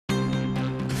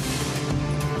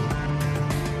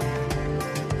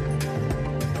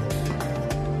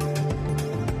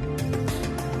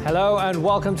Hello and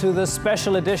welcome to this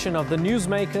special edition of the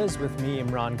Newsmakers with me,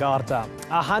 Imran Garta.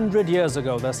 100 years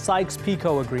ago, the Sykes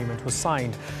Picot Agreement was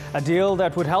signed, a deal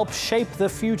that would help shape the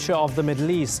future of the Middle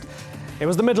East. It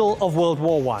was the middle of World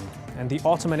War I, and the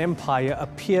Ottoman Empire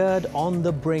appeared on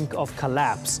the brink of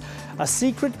collapse. A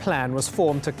secret plan was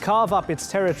formed to carve up its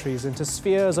territories into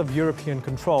spheres of European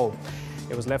control.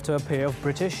 It was left to a pair of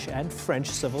British and French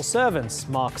civil servants,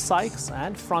 Sykes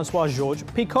and Francois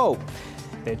Georges-Picot.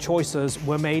 Their choices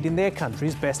were made in their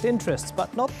country's best interests,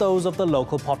 but not those of the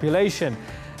local population.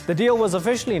 The deal was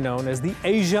officially known as the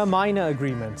Asia Minor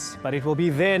Agreements, but it will be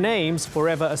their names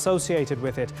forever associated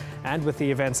with it and with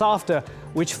the events after,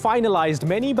 which finalized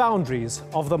many boundaries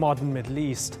of the modern Middle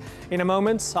East. In a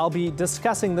moment, I'll be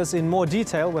discussing this in more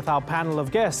detail with our panel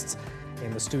of guests.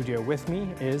 In the studio with me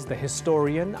is the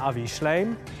historian Avi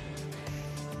Shlaim.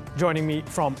 Joining me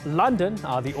from London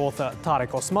are the author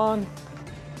Tarek Osman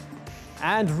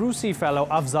and Rusi fellow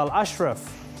Afzhal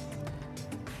Ashraf.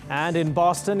 And in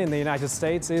Boston, in the United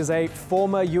States, is a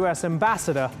former US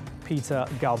ambassador, Peter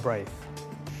Galbraith.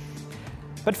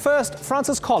 But first,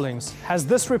 Francis Collins has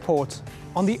this report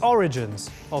on the origins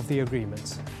of the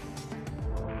agreement.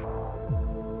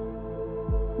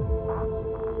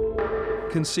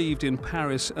 Conceived in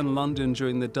Paris and London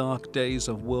during the dark days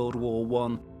of World War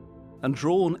I, and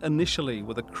drawn initially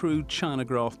with a crude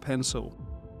chinagraph pencil,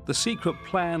 the secret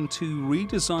plan to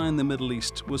redesign the Middle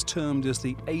East was termed as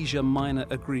the Asia Minor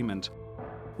Agreement,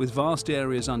 with vast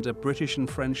areas under British and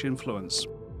French influence.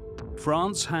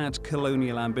 France had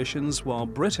colonial ambitions, while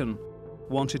Britain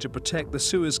wanted to protect the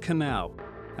Suez Canal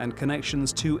and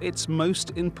connections to its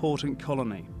most important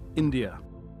colony, India.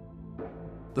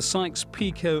 The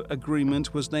Sykes-Picot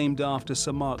Agreement was named after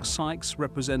Sir Mark Sykes,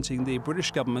 representing the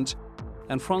British government,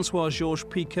 and Francois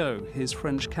Georges-Picot, his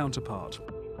French counterpart.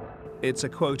 It's a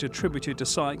quote attributed to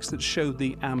Sykes that showed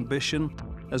the ambition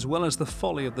as well as the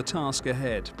folly of the task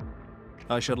ahead.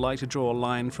 I should like to draw a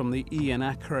line from the E in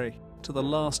Acre to the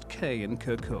last K in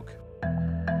Kirkuk.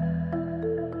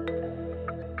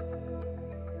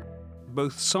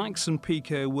 Both Sykes and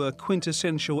Picot were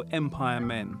quintessential empire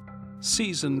men,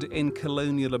 seasoned in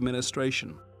colonial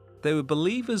administration. They were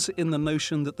believers in the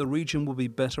notion that the region would be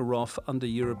better off under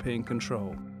European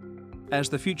control. As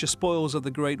the future spoils of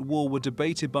the Great War were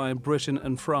debated by Britain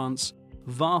and France,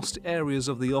 vast areas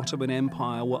of the Ottoman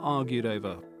Empire were argued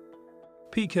over.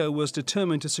 Picot was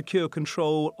determined to secure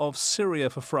control of Syria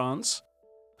for France.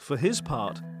 For his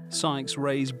part, Sykes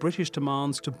raised British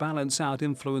demands to balance out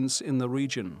influence in the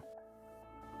region.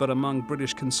 But among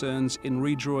British concerns in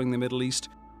redrawing the Middle East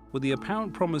were the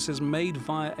apparent promises made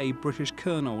via a British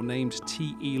colonel named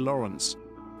T.E. Lawrence,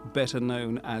 better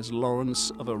known as Lawrence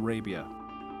of Arabia.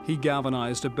 He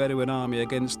galvanized a Bedouin army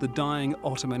against the dying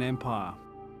Ottoman Empire,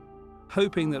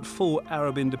 hoping that full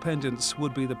Arab independence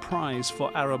would be the prize for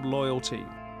Arab loyalty.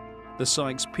 The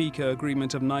Sykes-Picot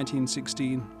Agreement of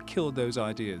 1916 killed those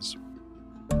ideas.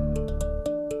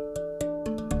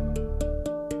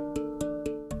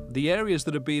 The areas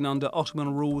that had been under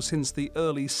Ottoman rule since the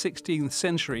early 16th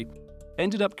century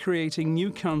ended up creating new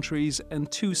countries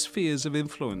and two spheres of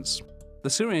influence. The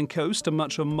Syrian coast and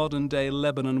much of modern-day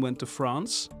Lebanon went to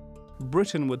France.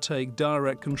 Britain would take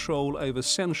direct control over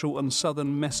central and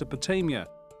southern Mesopotamia,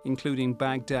 including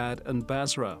Baghdad and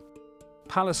Basra.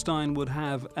 Palestine would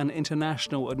have an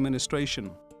international administration.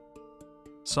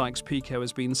 Sykes-Picot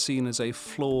has been seen as a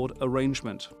flawed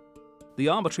arrangement. The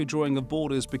arbitrary drawing of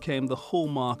borders became the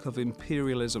hallmark of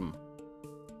imperialism.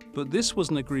 But this was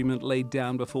an agreement laid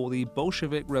down before the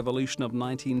Bolshevik Revolution of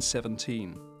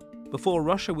 1917. Before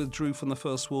Russia withdrew from the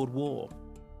First World War.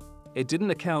 It didn't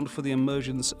account for the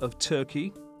emergence of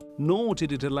Turkey, nor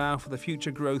did it allow for the future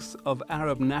growth of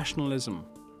Arab nationalism.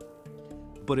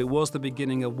 But it was the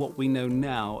beginning of what we know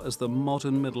now as the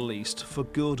modern Middle East, for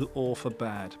good or for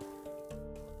bad.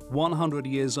 100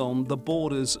 years on, the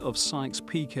borders of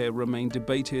Sykes-Picot remain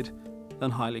debated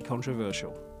and highly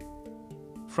controversial.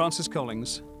 Francis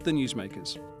Collins, The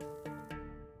Newsmakers.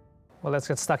 Well, let's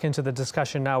get stuck into the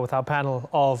discussion now with our panel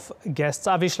of guests.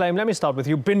 Avi Shlaim, let me start with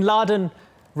you. Bin Laden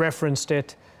referenced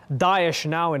it. Daesh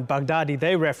now in Baghdadi,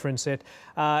 they reference it.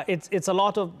 It's a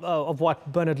lot of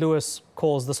what Bernard Lewis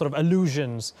calls the sort of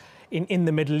illusions in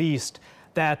the Middle East,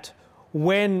 that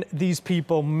when these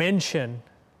people mention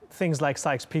things like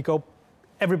Sykes-Picot,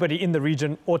 everybody in the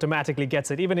region automatically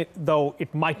gets it, even though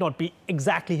it might not be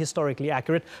exactly historically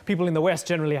accurate. People in the West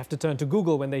generally have to turn to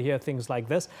Google when they hear things like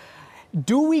this.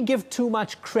 Do we give too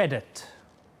much credit,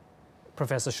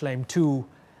 Professor Shlaim, to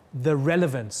the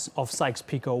relevance of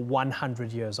Sykes-Picot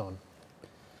 100 years on?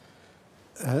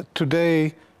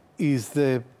 Today is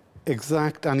the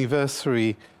exact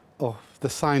anniversary of the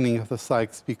signing of the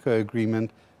Sykes-Picot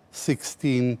Agreement,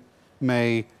 16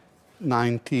 May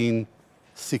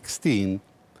 1916.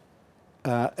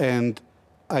 And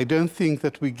I don't think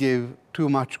that we give too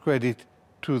much credit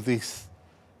to this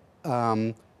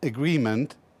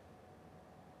agreement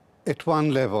at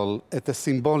one level, at the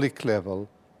symbolic level,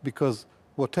 because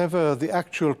whatever the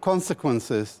actual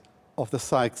consequences of the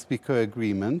Sykes-Picot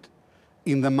Agreement,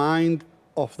 in the mind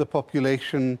of the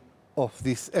population of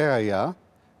this area,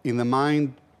 in the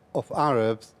mind of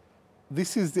Arabs,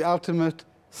 this is the ultimate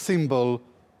symbol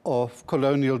of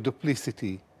colonial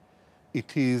duplicity.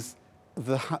 It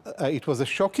was a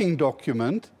shocking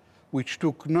document which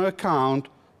took no account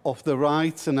of the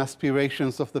rights and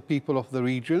aspirations of the people of the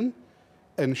region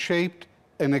and shaped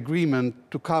an agreement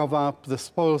to carve up the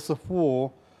spoils of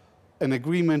war, an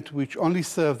agreement which only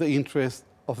served the interest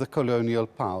of the colonial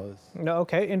powers.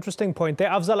 Okay, interesting point there.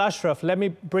 Afzhal, Ashraf, let me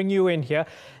bring you in here.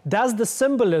 Does the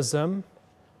symbolism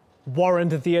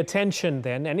warrant the attention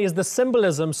then? And is the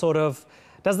symbolism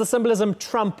does the symbolism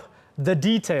trump the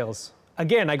details?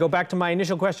 Again, I go back to my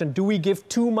initial question. Do we give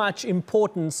too much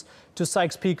importance to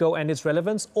Sykes-Picot and its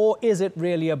relevance, or is it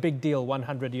really a big deal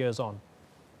 100 years on?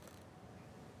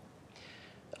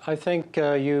 I think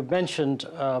you mentioned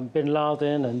bin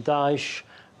Laden and Daesh.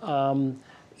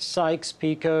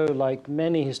 Sykes-Picot, like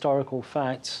many historical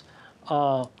facts,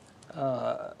 are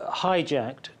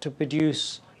hijacked to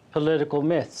produce political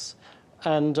myths.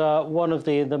 And one of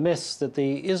the myths that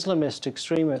the Islamist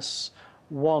extremists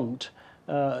want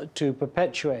to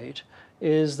perpetuate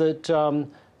is that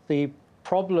the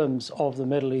problems of the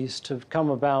Middle East have come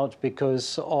about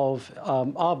because of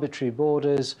arbitrary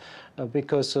borders,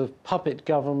 because of puppet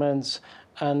governments,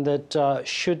 and that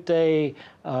should they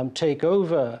take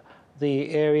over the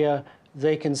area,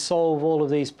 they can solve all of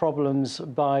these problems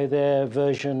by their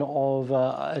version of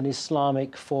an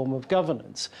Islamic form of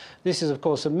governance. This is, of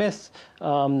course, a myth.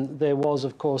 There was,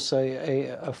 of course,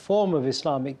 a form of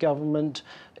Islamic government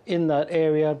in that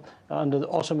area under the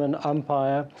Ottoman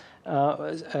Empire,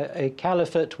 a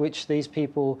caliphate which these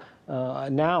people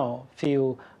now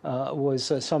feel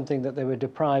was something that they were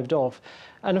deprived of.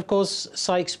 And of course,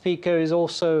 Sykes-Picot is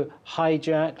also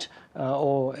hijacked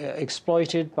or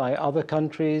exploited by other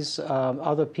countries,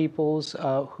 other peoples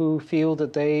who feel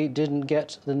that they didn't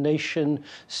get the nation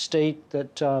state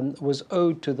that was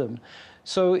owed to them.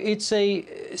 So it's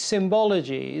a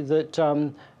symbology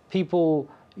that people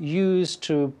use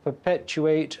to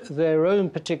perpetuate their own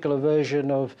particular version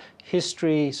of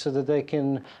history so that they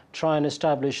can try and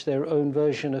establish their own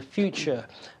version of future.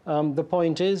 The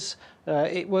point is,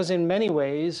 it was in many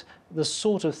ways the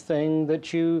sort of thing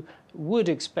that you would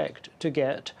expect to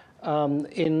get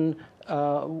in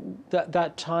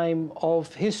that time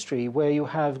of history where you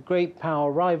have great power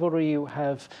rivalry, you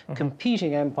have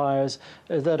competing empires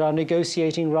that are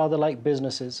negotiating rather like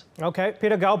businesses. Okay,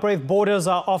 Peter Galbraith, borders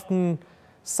are often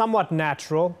somewhat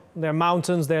natural. There are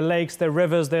mountains, there are lakes, there are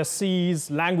rivers, there are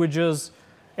seas, languages,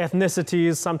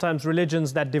 ethnicities, sometimes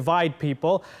religions that divide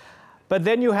people. But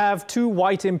then you have two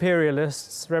white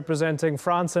imperialists representing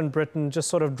France and Britain just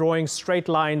sort of drawing straight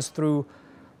lines through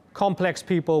complex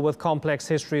people with complex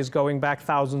histories going back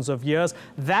thousands of years.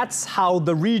 That's how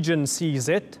the region sees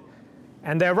it.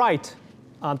 And they're right,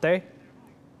 aren't they?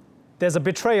 There's a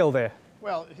betrayal there.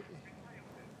 Well,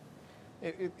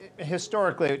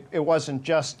 historically, it wasn't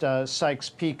just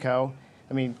Sykes-Picot.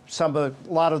 I mean, a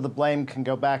lot of the blame can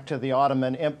go back to the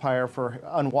Ottoman Empire for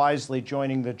unwisely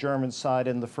joining the German side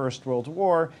in the First World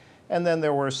War. And then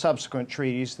there were subsequent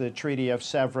treaties, the Treaty of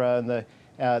Sèvres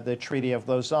and the Treaty of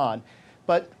Lausanne.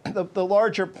 But the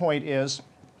larger point is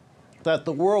that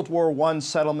the World War I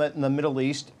settlement in the Middle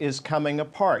East is coming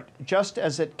apart, just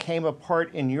as it came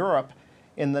apart in Europe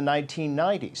in the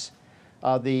 1990s.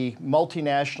 The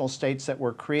multinational states that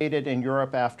were created in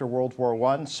Europe after World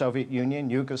War I, Soviet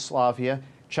Union, Yugoslavia,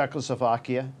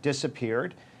 Czechoslovakia,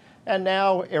 disappeared. And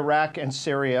now Iraq and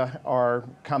Syria are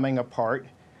coming apart.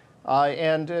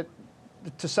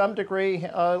 To some degree,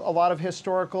 a lot of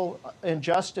historical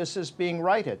injustice is being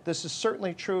righted. This is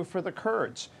certainly true for the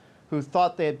Kurds, who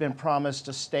thought they had been promised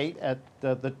a state at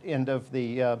the end of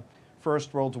the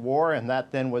First World War, and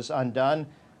that then was undone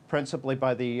principally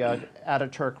by the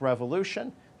Ataturk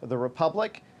Revolution, the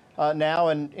Republic. Now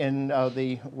in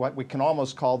what we can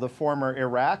almost call the former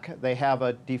Iraq, they have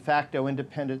a de facto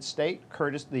independent state,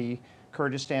 the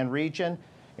Kurdistan region.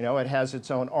 You know, it has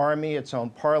its own army, its own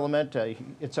parliament,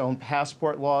 its own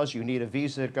passport laws. You need a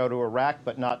visa to go to Iraq,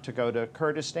 but not to go to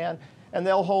Kurdistan. And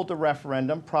they'll hold a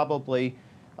referendum probably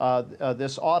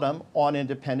this autumn on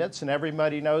independence, and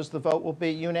everybody knows the vote will be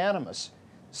unanimous.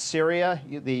 Syria,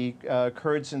 the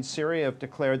Kurds in Syria have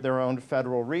declared their own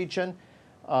federal region.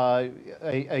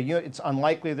 It's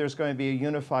unlikely there's going to be a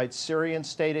unified Syrian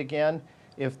state again.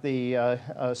 If the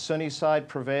Sunni side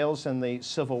prevails in the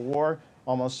civil war,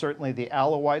 almost certainly the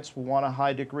Alawites will want a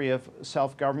high degree of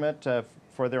self-government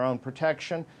for their own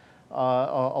protection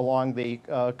along the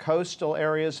coastal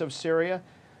areas of Syria.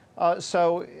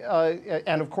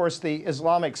 And of course the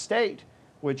Islamic State,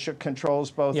 which controls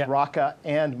both Raqqa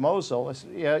and Mosul,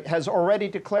 has already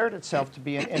declared itself to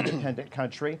be an independent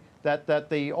country, that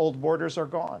the old borders are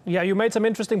gone. Yeah, you made some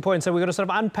interesting points, and we're going to sort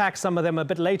of unpack some of them a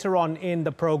bit later on in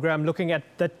the program, looking at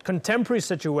the contemporary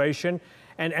situation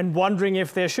and wondering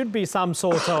if there should be some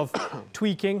sort of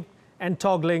tweaking and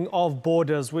toggling of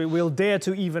borders. We'll dare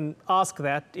to even ask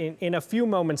that in a few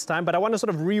moments' time, but I want to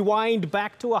sort of rewind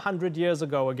back to 100 years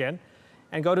ago again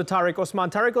and go to Tarek Osman.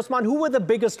 Tarek Osman, who were the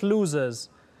biggest losers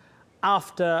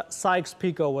after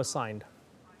Sykes-Picot was signed?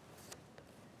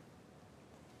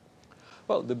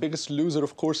 Well, the biggest loser,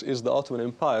 of course, is the Ottoman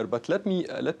Empire. But let me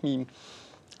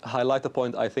highlight a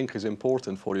point I think is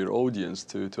important for your audience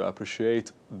to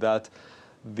appreciate, that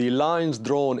the lines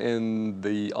drawn on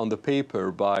the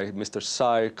paper by Mr.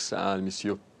 Sykes and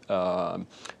Monsieur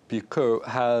Picot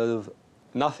have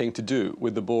nothing to do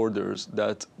with the borders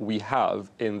that we have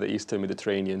in the Eastern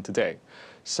Mediterranean today.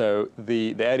 So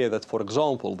the area that, for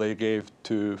example, they gave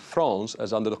to France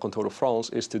as under the control of France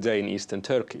is today in Eastern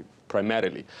Turkey,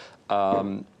 primarily.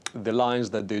 The lines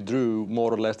that they drew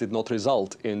more or less did not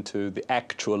result into the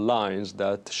actual lines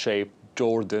that shaped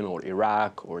Jordan or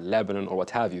Iraq or Lebanon or what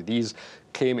have you. These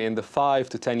came in the 5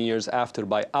 to 10 years after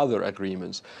by other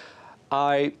agreements.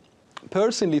 I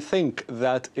personally think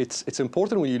that it's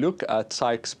important when you look at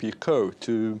Sykes-Picot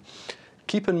to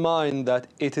keep in mind that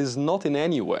it is not in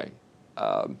any way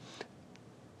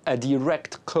a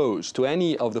direct cause to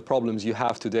any of the problems you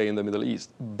have today in the Middle East.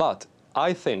 But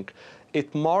I think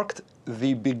it marked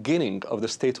the beginning of the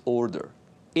state order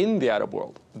in the Arab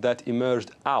world that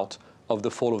emerged out of the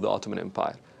fall of the Ottoman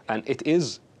Empire. And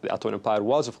the Ottoman Empire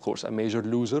was, of course, a major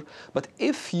loser. But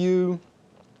if you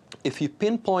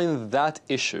pinpoint that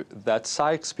issue, that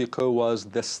Sykes-Picot was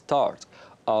the start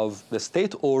of the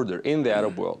state order in the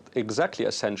Arab world exactly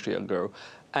a century ago,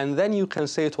 and then you can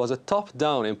say it was a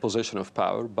top-down imposition of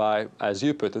power by, as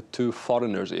you put it, two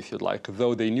foreigners, if you'd like,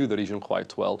 though they knew the region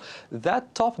quite well.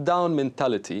 That top-down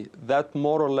mentality, that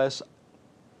more or less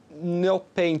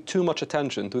not paying too much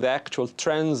attention to the actual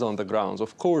trends on the grounds,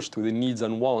 of course, to the needs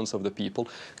and wants of the people,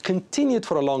 continued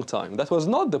for a long time. That was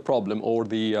not the problem or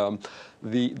the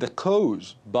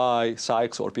cause by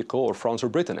Sykes or Picot or France or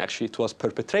Britain. Actually, it was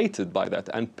perpetrated by that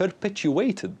and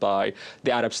perpetuated by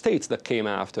the Arab states that came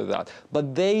after that.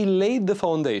 But they laid the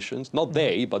foundations, not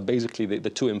they, but basically the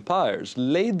two empires,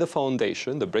 laid the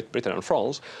foundation, Britain and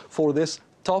France, for this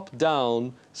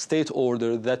top-down state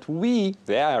order that we,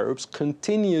 the Arabs,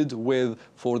 continued with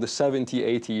for the 70,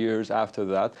 80 years after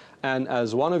that. And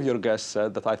as one of your guests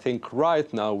said, that I think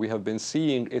right now we have been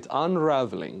seeing it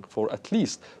unraveling for at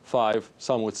least 5,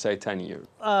 some would say 10 years.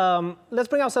 Let's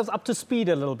bring ourselves up to speed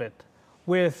a little bit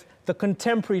with the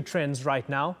contemporary trends right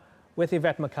now with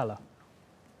Yvette McCullough.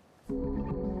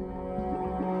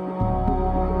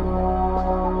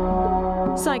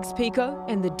 Sykes-Picot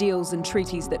and the deals and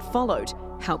treaties that followed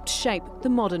helped shape the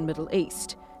modern Middle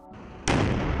East,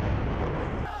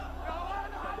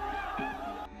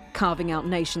 carving out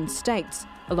nation-states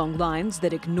along lines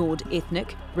that ignored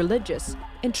ethnic, religious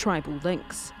and tribal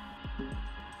links.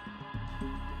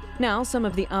 Now some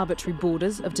of the arbitrary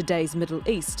borders of today's Middle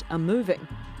East are moving,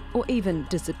 or even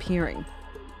disappearing.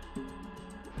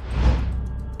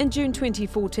 In June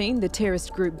 2014, the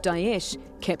terrorist group Daesh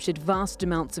captured vast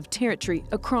amounts of territory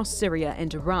across Syria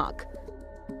and Iraq.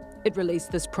 It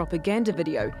released this propaganda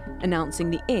video announcing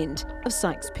the end of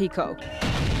Sykes-Picot,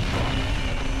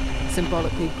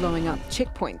 symbolically blowing up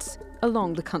checkpoints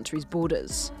along the country's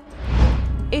borders.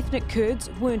 Ethnic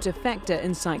Kurds weren't a factor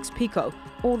in Sykes-Picot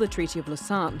or the Treaty of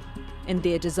Lausanne, and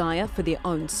their desire for their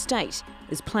own state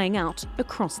is playing out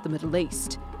across the Middle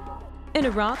East. In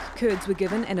Iraq, Kurds were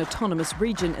given an autonomous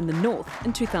region in the north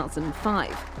in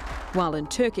 2005, while in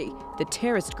Turkey, the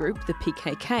terrorist group, the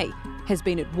PKK, has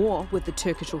been at war with the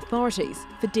Turkish authorities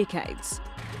for decades.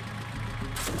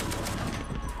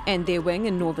 And their wing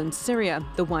in northern Syria,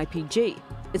 the YPG,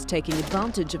 is taking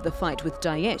advantage of the fight with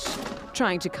Daesh,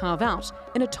 trying to carve out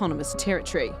an autonomous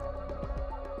territory.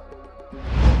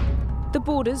 The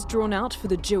borders drawn out for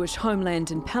the Jewish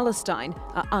homeland in Palestine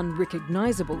are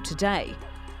unrecognisable today.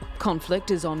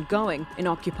 Conflict is ongoing in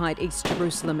occupied East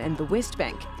Jerusalem and the West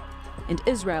Bank, and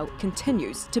Israel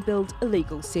continues to build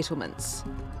illegal settlements.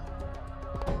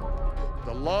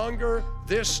 The longer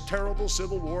this terrible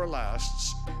civil war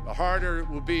lasts, the harder it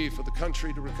will be for the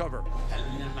country to recover.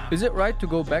 Is it right to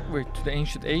go backward to the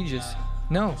ancient ages?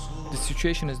 No, the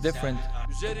situation is different.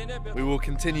 We will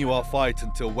continue our fight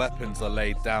until weapons are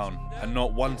laid down and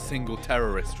not one single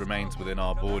terrorist remains within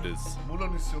our borders.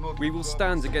 We will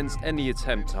stand against any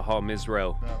attempt to harm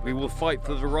Israel. We will fight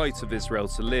for the right of Israel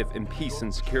to live in peace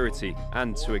and security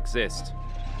and to exist.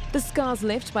 The scars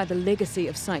left by the legacy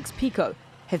of Sykes Picot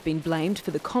have been blamed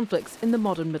for the conflicts in the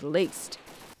modern Middle East,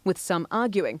 with some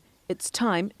arguing it's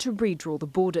time to redraw the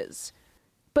borders.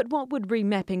 But what would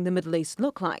remapping the Middle East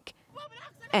look like?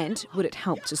 And would it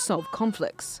help to solve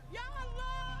conflicts?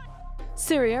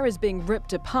 Syria is being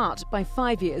ripped apart by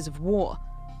 5 years of war,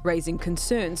 raising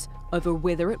concerns over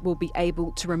whether it will be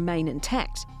able to remain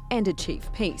intact and achieve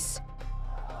peace.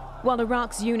 While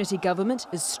Iraq's unity government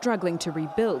is struggling to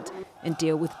rebuild and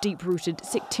deal with deep-rooted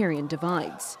sectarian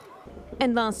divides.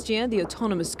 And last year, the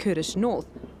autonomous Kurdish North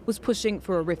was pushing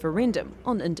for a referendum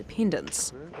on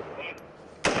independence.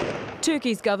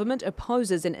 Turkey's government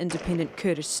opposes an independent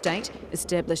Kurdish state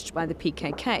established by the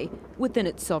PKK within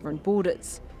its sovereign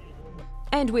borders.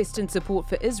 And Western support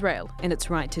for Israel and its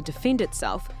right to defend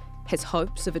itself has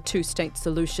hopes of a two-state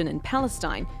solution in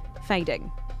Palestine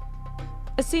fading.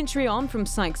 A century on from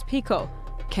Sykes Picot,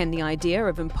 can the idea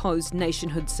of imposed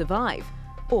nationhood survive?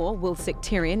 Or will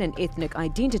sectarian and ethnic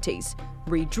identities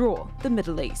redraw the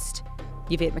Middle East?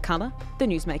 Yvette McCullough, The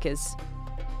Newsmakers.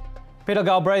 Peter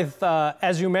Galbraith,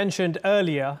 as you mentioned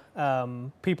earlier,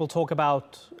 people talk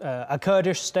about a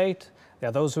Kurdish state. There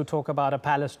are those who talk about a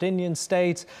Palestinian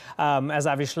state. As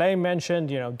Avi Shlaim mentioned,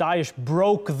 Daesh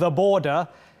broke the border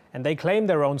and they claim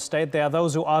their own state. There are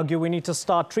those who argue we need to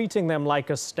start treating them like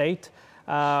a state,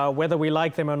 whether we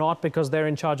like them or not, because they're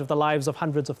in charge of the lives of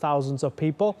hundreds of thousands of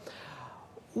people.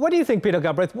 What do you think, Peter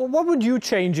Galbraith? What would you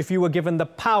change if you were given the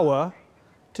power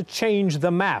to change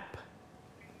the map?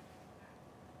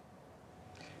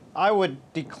 I would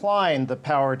decline the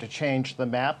power to change the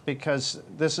map because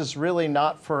this is really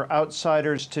not for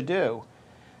outsiders to do.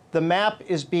 The map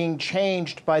is being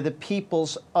changed by the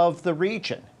peoples of the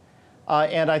region.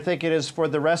 And I think it is for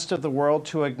the rest of the world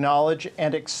to acknowledge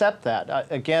and accept that.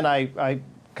 Again, I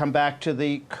come back to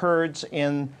the Kurds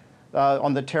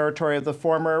on the territory of the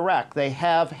former Iraq. They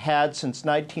have had, since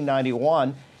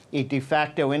 1991, a de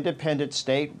facto independent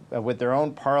state with their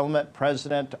own parliament,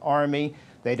 president, army.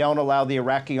 They don't allow the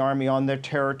Iraqi army on their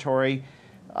territory.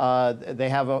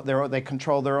 They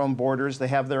control their own borders. They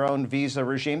have their own visa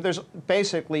regime. There's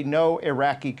basically no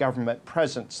Iraqi government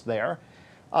presence there.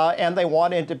 And they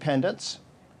want independence,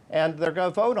 and they're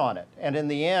going to vote on it. And in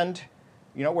the end,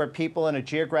 where people in a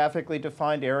geographically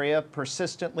defined area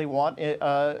persistently want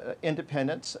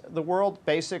independence, the world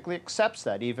basically accepts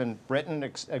that. Even Britain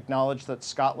acknowledged that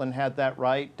Scotland had that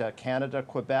right, Canada,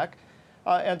 Quebec.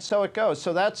 And so it goes.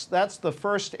 So that's the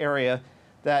first area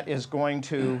that is going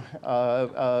to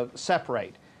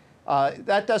separate.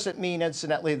 That doesn't mean,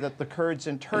 incidentally, that the Kurds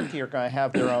in Turkey are going to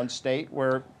have their own state,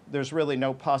 where there's really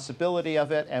no possibility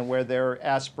of it, and where their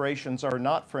aspirations are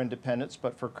not for independence,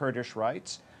 but for Kurdish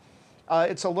rights.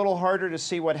 It's a little harder to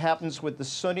see what happens with the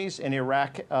Sunnis in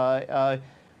Iraq,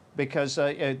 because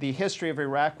the history of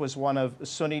Iraq was one of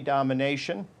Sunni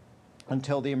domination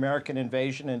until the American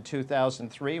invasion in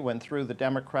 2003, when through the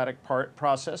democratic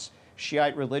process,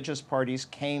 Shiite religious parties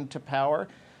came to power.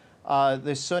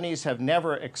 The Sunnis have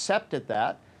never accepted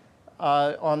that.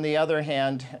 On the other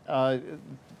hand,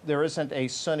 there isn't a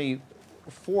Sunni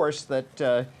force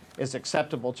that is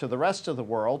acceptable to the rest of the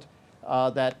world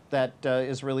that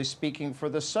is really speaking for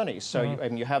the Sunnis. So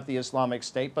you have the Islamic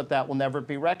State, but that will never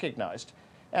be recognized.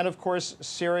 And of course,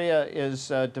 Syria is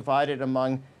divided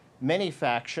among many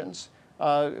factions,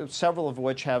 several of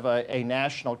which have a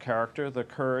national character: the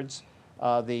Kurds,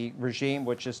 the regime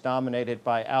which is dominated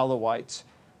by Alawites,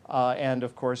 and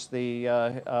of course the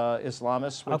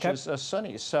Islamists, which is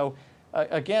Sunnis. So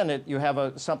again, you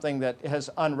have something that has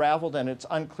unraveled, and it's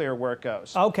unclear where it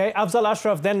goes. Okay, Afzhal,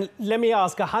 Ashraf, then let me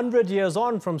ask, 100 years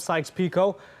on from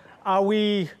Sykes-Picot, are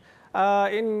we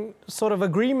in sort of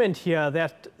agreement here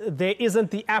that there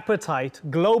isn't the appetite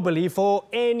globally for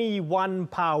any one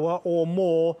power or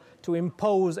more to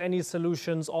impose any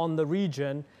solutions on the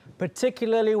region,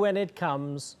 particularly when it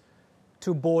comes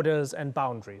to borders and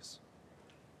boundaries?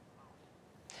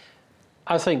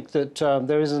 I think that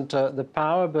there isn't the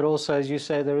power, but also, as you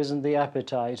say, there isn't the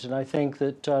appetite. And I think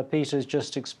that Peter's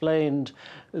just explained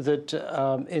that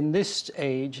in this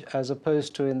age, as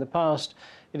opposed to in the past,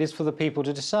 it is for the people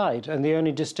to decide. And the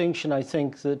only distinction I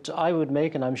think that I would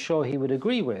make, and I'm sure he would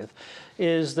agree with,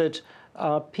 is that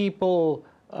people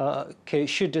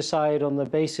should decide on the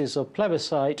basis of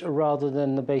plebiscite rather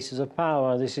than the basis of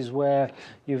power. This is where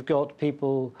you've got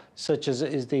people such as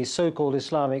is the so-called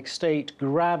Islamic State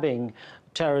grabbing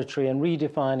territory and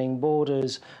redefining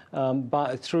borders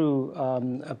through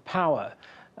power.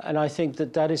 And I think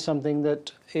that that is something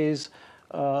that is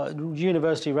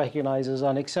universally recognized as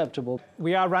unacceptable.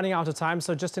 We are running out of time,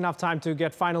 so just enough time to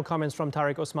get final comments from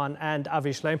Tarek Osman and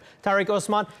Avi Shlaim. Tarek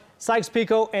Osman, Sykes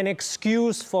Picot, an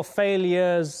excuse for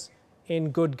failures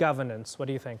in good governance. What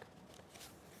do you think?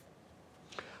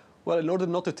 Well, in order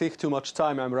not to take too much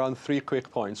time, I'm around 3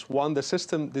 quick points. One, the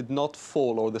system did not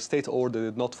fall, or the state order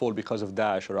did not fall because of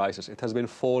Daesh or ISIS. It has been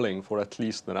falling for at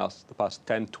least the past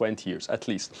 10, 20 years, at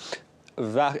least.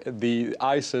 The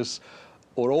ISIS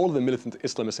or all the militant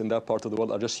Islamists in that part of the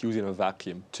world are just using a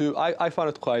vacuum. Two, I find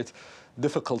it quite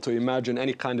difficult to imagine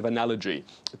any kind of analogy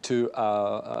to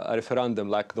a referendum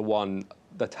like the one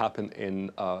that happened in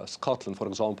Scotland, for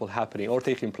example, happening or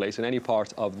taking place in any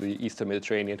part of the Eastern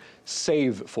Mediterranean,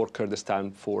 save for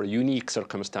Kurdistan for unique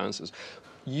circumstances.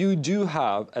 You do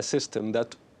have a system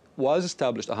that was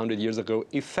established 100 years ago,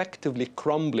 effectively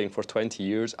crumbling for 20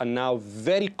 years, and now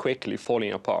very quickly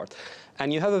falling apart.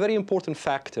 And you have a very important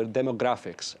factor,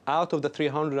 demographics. Out of the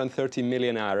 330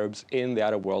 million Arabs in the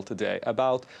Arab world today,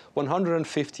 about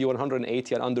 150,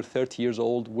 180 are under 30 years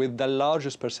old, with the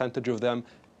largest percentage of them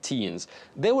teens.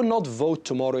 They will not vote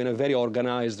tomorrow in a very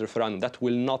organized referendum. That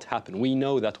will not happen. We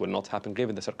know that will not happen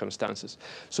given the circumstances.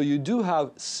 So you do have,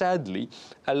 sadly,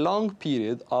 a long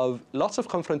period of lots of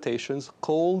confrontations,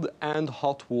 cold and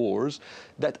hot wars,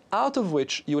 that out of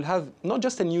which you will have not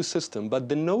just a new system, but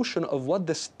the notion of what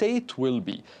the state will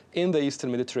be in the Eastern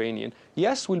Mediterranean,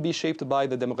 yes, will be shaped by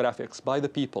the demographics, by the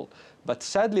people, but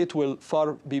sadly it will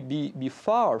be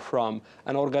far from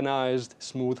an organized,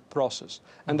 smooth process.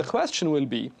 And the question will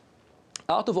be,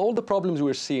 out of all the problems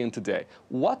we're seeing today,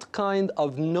 what kind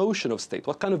of notion of state,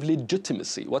 what kind of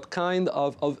legitimacy, what kind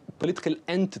of political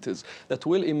entities that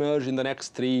will emerge in the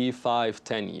next 3, 5,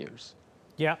 10 years?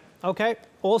 Yeah, okay,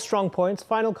 all strong points.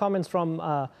 Final comments from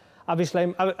Avi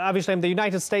Shlaim. Avi Shlaim, the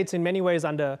United States in many ways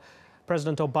under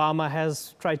President Obama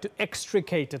has tried to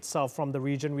extricate itself from the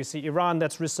region. We see Iran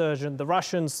that's resurgent, the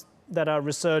Russians that are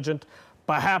resurgent.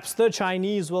 Perhaps the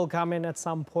Chinese will come in at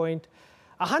some point.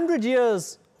 100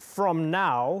 years from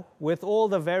now, with all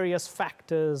the various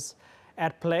factors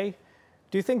at play,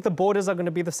 do you think the borders are going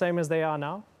to be the same as they are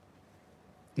now?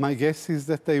 My guess is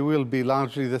that they will be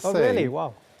largely the same. Oh, really?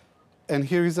 Wow. And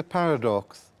here is a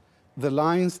paradox. The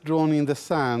lines drawn in the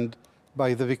sand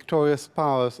by the victorious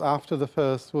powers after the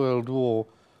First World War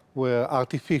were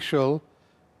artificial,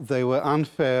 they were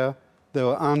unfair, they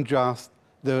were unjust,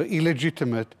 they were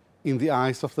illegitimate in the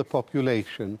eyes of the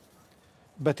population.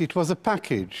 But it was a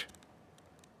package.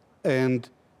 And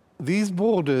these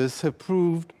borders have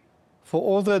proved, for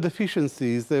all their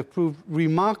deficiencies, they've proved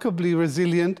remarkably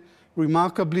resilient,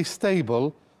 remarkably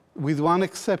stable, with one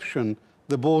exception,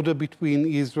 the border between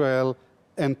Israel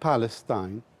and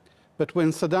Palestine. But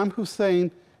when Saddam Hussein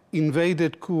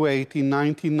invaded Kuwait in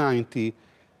 1990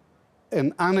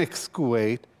 and annexed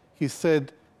Kuwait, he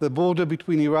said the border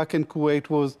between Iraq and Kuwait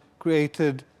was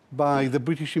created by the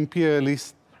British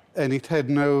imperialists and it had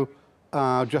no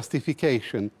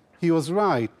justification. He was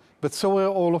right, but so were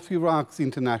all of Iraq's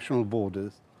international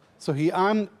borders. So he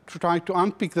tried to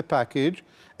unpick the package,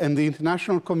 and the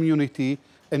international community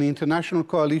and the international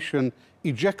coalition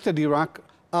ejected Iraq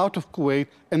out of Kuwait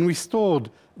and restored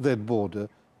that border.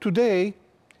 Today,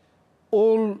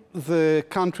 all the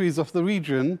countries of the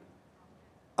region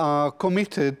are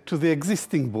committed to the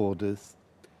existing borders,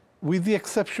 with the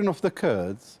exception of the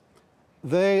Kurds.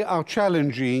 They are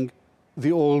challenging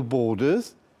the old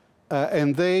borders,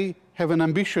 and they have an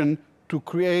ambition to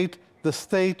create the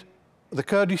state, the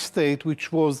Kurdish state,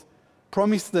 which was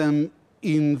promised them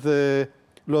in the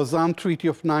Lausanne Treaty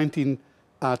of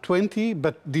 1920,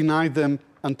 but denied them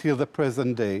until the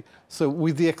present day. So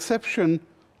with the exception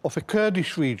of a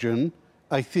Kurdish region,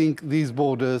 I think these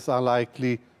borders are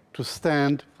likely to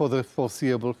stand for the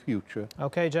foreseeable future.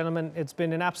 Okay, gentlemen, it's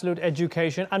been an absolute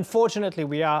education. Unfortunately,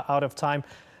 we are out of time.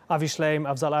 Avi Shlaim,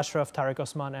 Afzhal Ashraf, Tarek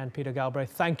Osman and Peter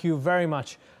Galbraith, thank you very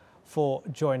much for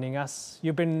joining us.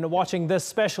 You've been watching this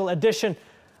special edition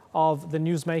of the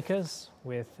Newsmakers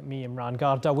with me, Imran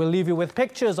Garda. We'll leave you with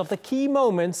pictures of the key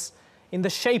moments in the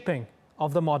shaping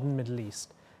of the modern Middle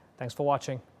East. Thanks for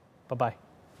watching. Bye-bye.